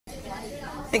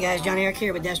Hey guys, John Eric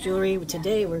here with Dash Jewelry.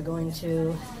 Today we're going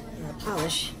to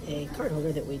polish a card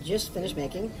holder that we just finished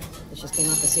making. This just came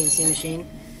off the CNC machine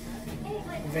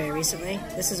very recently.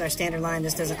 This is our standard line.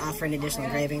 This doesn't offer any additional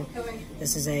engraving.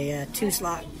 This is a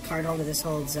 2-slot card holder. This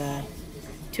holds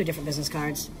 2 different business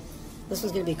cards. This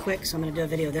one's going to be quick, so I'm going to do a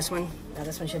video of this one.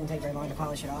 This one shouldn't take very long to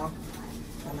polish at all.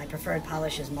 My preferred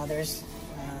polish is Mother's.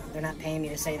 They're not paying me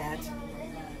to say that.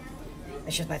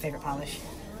 It's just my favorite polish.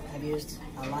 I've used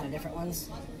a lot of different ones,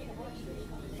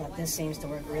 but this seems to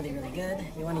work really, really good.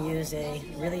 You want to use a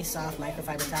really soft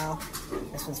microfiber towel.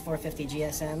 This one's 450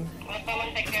 GSM,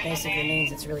 which basically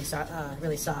means it's really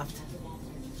soft.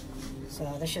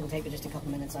 So this shouldn't take but just a couple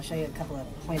minutes. I'll show you a couple of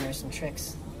pointers, some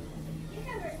tricks.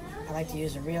 I like to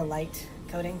use a real light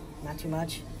coating, not too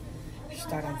much.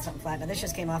 Start on something flat. Now this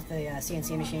just came off the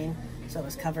CNC machine, so it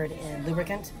was covered in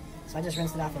lubricant. So I just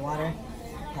rinsed it off the water.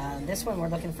 This one we're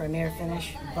looking for a mirror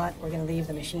finish, but we're going to leave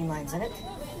the machine lines in it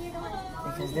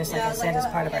because this, like I said, is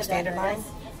part of our standard line.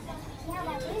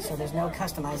 So there's no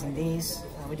customizing these.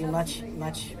 We do much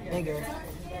bigger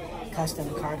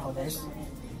custom card holders.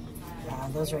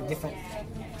 Those are a different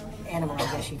animal,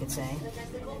 I guess you could say.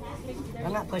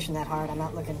 I'm not pushing that hard. I'm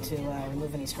not looking to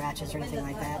remove any scratches or anything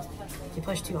like that. If you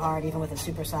push too hard, even with a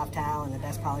super soft towel and the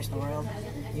best polish in the world,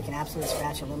 you can absolutely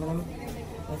scratch aluminum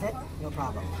with it, no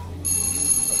problem.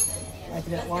 I like to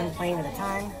do it one plane at a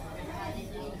time.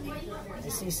 I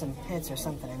see some pits or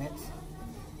something in it.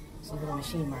 Some little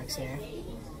machine marks here.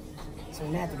 So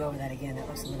we may have to go over that again. That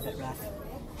looks a little bit rough.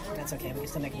 That's okay, we can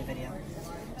still make a video.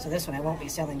 So this one I won't be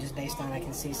selling just based on I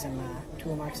can see some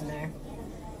tool marks in there.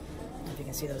 If you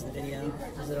can see those in the video.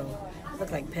 Those little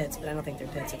look like pits, but I don't think they're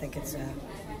pits. I think it's, I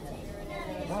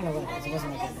don't know what it is. It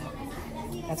doesn't look good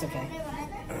though. That's okay.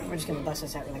 We're just going to bust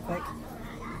this out really quick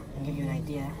and give you an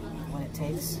idea of what it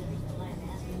takes.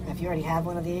 Now, if you already have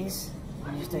one of these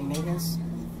and you're just doing maintenance,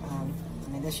 I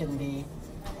mean, this shouldn't be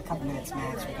a couple minutes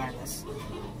max regardless.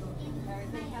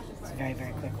 It's very,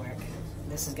 very quick work.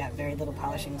 This has got very little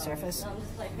polishing surface,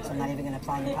 so I'm not even going to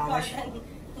apply any polish. And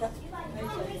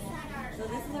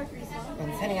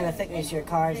depending on the thickness of your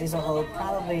cards, these will hold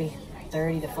probably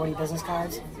 30 to 40 business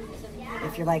cards.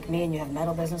 If you're like me and you have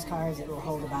metal business cards, it will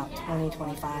hold about 20,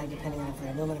 25, depending on if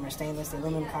they're aluminum or stainless. The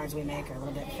aluminum cards we make are a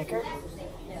little bit thicker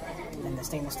than the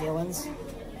stainless steel ones.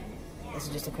 This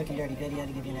is just a quick and dirty video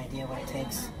to give you an idea of what it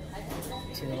takes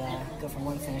to go from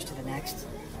one finish to the next.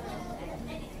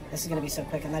 This is going to be so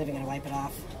quick, I'm not even going to wipe it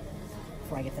off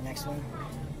before I get the next one.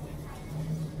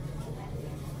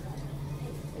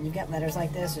 When you've got letters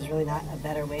like this, there's really not a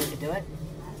better way to do it.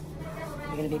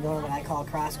 You're going to be going what I call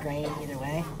cross grain either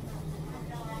way.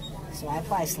 So I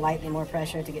apply slightly more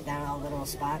pressure to get down all the little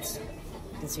spots.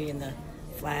 You can see in the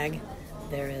flag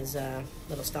there is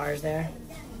little stars there,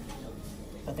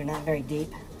 but they're not very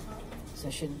deep, so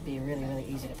it should be really, really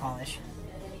easy to polish.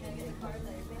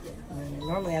 And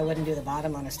normally I wouldn't do the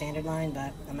bottom on a standard line,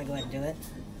 but I'm going to go ahead and do it.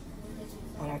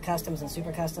 On our customs and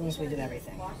super customs, we do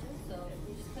everything.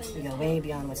 We go way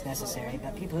beyond what's necessary,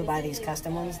 but people who buy these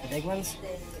custom ones, the big ones,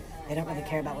 they don't really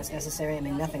care about what's necessary. I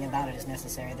mean, nothing about it is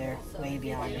necessary. They're way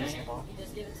beyond reasonable.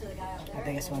 Our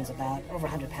biggest one's about over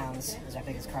 100 pounds is our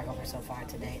biggest card holder so far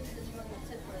to date.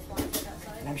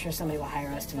 And I'm sure somebody will hire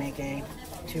us to make a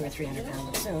 200 or 300 pound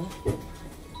one soon.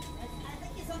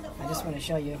 I just want to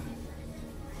show you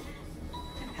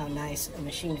how nice a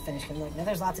machine finish can look. Now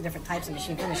there's lots of different types of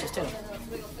machine finishes too.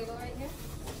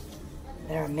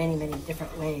 There are many, many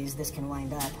different ways this can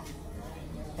wind up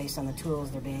based on the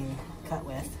tools they're being cut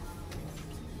with.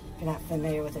 If you're not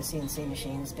familiar with a CNC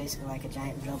machine, it's basically like a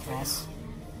giant drill press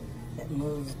that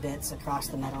moves bits across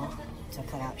the metal to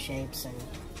cut out shapes and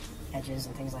edges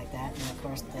and things like that. And of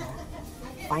course the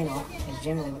final is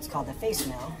generally what's called the face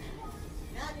mill,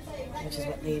 which is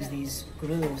what leaves these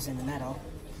grooves in the metal.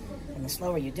 And the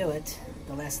slower you do it,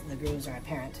 the less the grooves are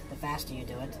apparent. The faster you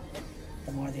do it,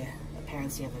 the more the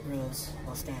apparency of the grooves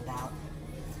will stand out.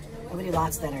 And we do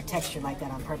lots that are textured like that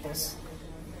on purpose.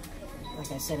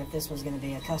 Like I said, if this was going to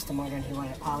be a custom order and he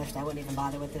wanted it polished, I wouldn't even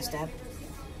bother with this step.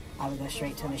 I would go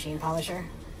straight to a machine polisher.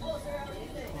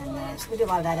 And so we do a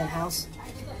lot of that in-house.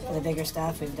 For the bigger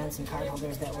stuff, we've done some card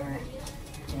holders that were,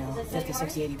 50,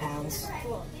 60, 80 pounds.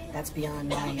 That's beyond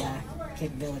my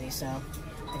capability, so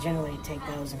I generally take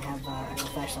those and have a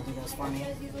professional do those for me.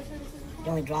 The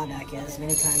only drawback is,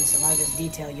 many times, a lot of this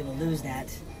detail, you will lose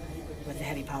that with the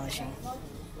heavy polishing.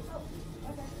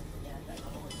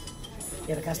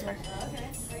 You have a customer?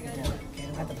 No. Okay,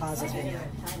 we'll have to pause this video.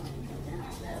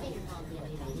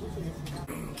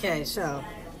 Okay, so,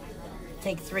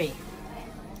 take 3.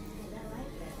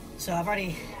 So I've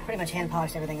already pretty much hand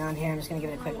polished everything on here. I'm just going to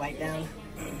give it a quick wipe down.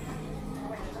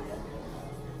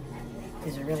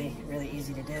 These are really, really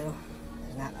easy to do.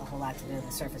 There's not a whole lot to do.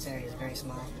 The surface area is very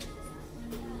small.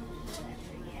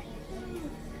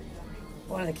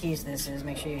 One of the keys to this is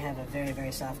make sure you have a very,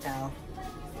 very soft towel.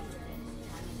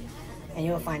 And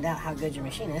you'll find out how good your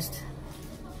machinist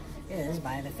is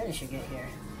by the finish you get here.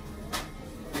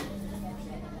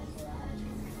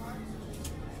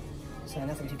 So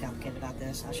nothing too complicated about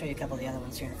this. I'll show you a couple of the other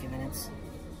ones here in a few minutes.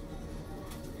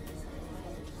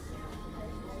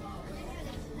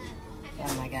 A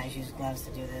lot of my guys use gloves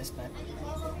to do this, but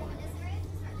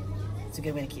it's a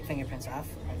good way to keep fingerprints off,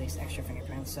 or at least extra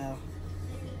fingerprints. So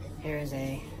here is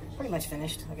a pretty much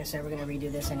finished. Like I said, we're going to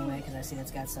redo this anyway because I see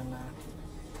that's got some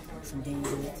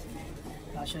dings in it.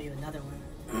 But I'll show you another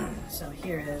one. So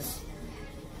here is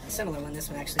a similar one. This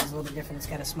one actually is a little bit different. It's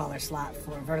got a smaller slot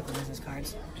for vertical business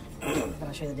cards. But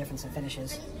I'll show you the difference in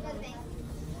finishes.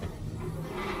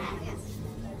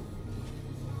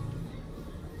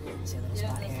 See a little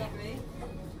spot here.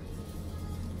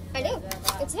 I do.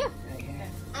 It's here. Right here.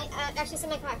 Actually, it's in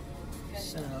my car.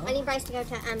 So I need Bryce to go to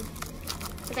the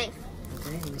bank.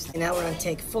 okay. Now we're on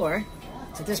take 4.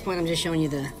 So at this point, I'm just showing you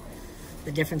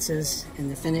the differences in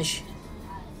the finish.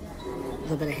 A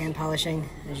little bit of hand polishing,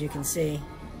 as you can see.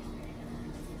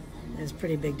 There's a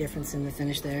pretty big difference in the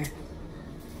finish there. It's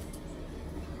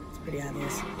pretty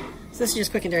obvious. So this is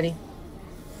just quick and dirty.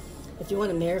 If you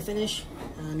want a mirror finish,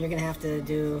 you're going to have to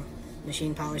do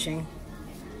machine polishing.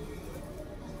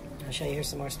 I'll show you here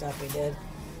some more stuff we did.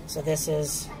 So this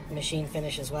is machine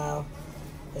finish as well.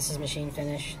 This is machine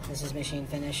finish. This is machine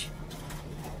finish.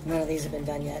 None of these have been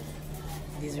done yet.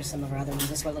 These are some of our other ones.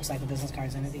 This is what it looks like with business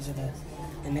cards in it. These are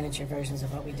the miniature versions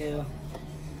of what we do.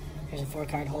 Here's a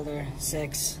 4-card holder,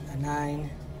 6, a 9,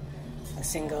 a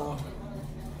single,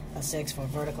 a 6 for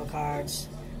vertical cards,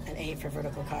 an 8 for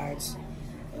vertical cards.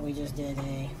 And we just did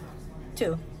a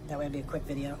 2. That way it'd be a quick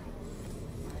video.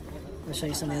 I'll show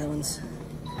you some of the other ones.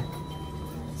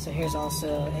 So here's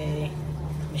also a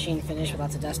machine finish with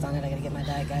lots of dust on it. I gotta get my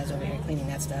diet guys over here cleaning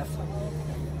that stuff.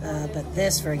 But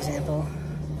this, for example,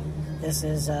 this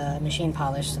is machine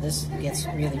polished, so this gets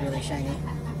really, really shiny.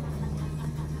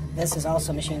 This is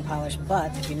also machine polished,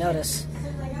 but if you notice,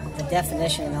 the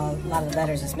definition and a lot of the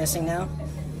letters is missing now.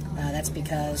 That's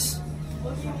because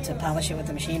to polish it with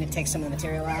the machine, it takes some of the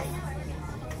material out.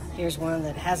 Here's one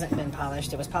that hasn't been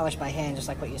polished. It was polished by hand, just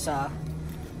like what you saw.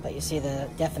 But you see the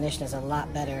definition is a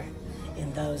lot better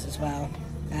in those as well.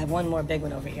 I have one more big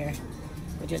one over here.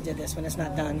 We just did this one. It's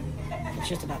not done. It's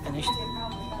just about finished.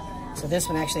 So this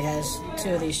one actually has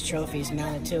 2 of these trophies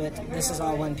mounted to it. This is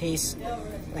all one piece.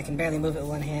 And I can barely move it with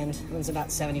one hand. It one's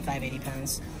about 75, 80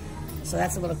 pounds. So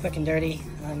that's a little quick and dirty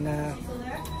on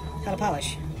how to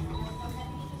polish.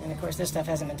 And of course this stuff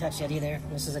hasn't been touched yet either.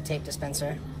 This is a tape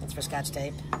dispenser. It's for Scotch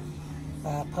tape.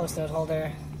 Post-it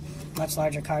holder. Much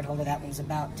larger card holder. That one's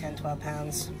about 10, 12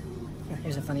 pounds.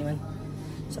 Here's a funny one.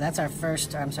 So that's our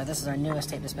first, or I'm sorry, this is our newest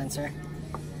tape dispenser.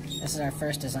 This is our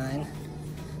first design,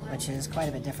 which is quite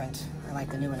a bit different. I like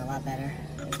the new one a lot better.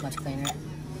 It's much cleaner.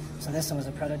 So this one was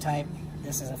a prototype.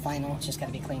 This is a final. It's just got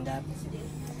to be cleaned up.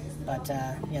 But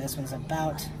yeah, this one's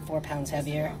about 4 pounds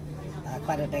heavier,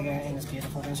 quite a bit bigger, and it's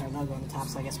beautiful. There's our logo on the top,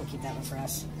 so I guess we'll keep that one for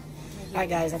us. All right,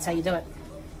 guys, that's how you do it.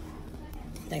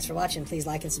 Thanks for watching. Please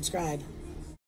like and subscribe.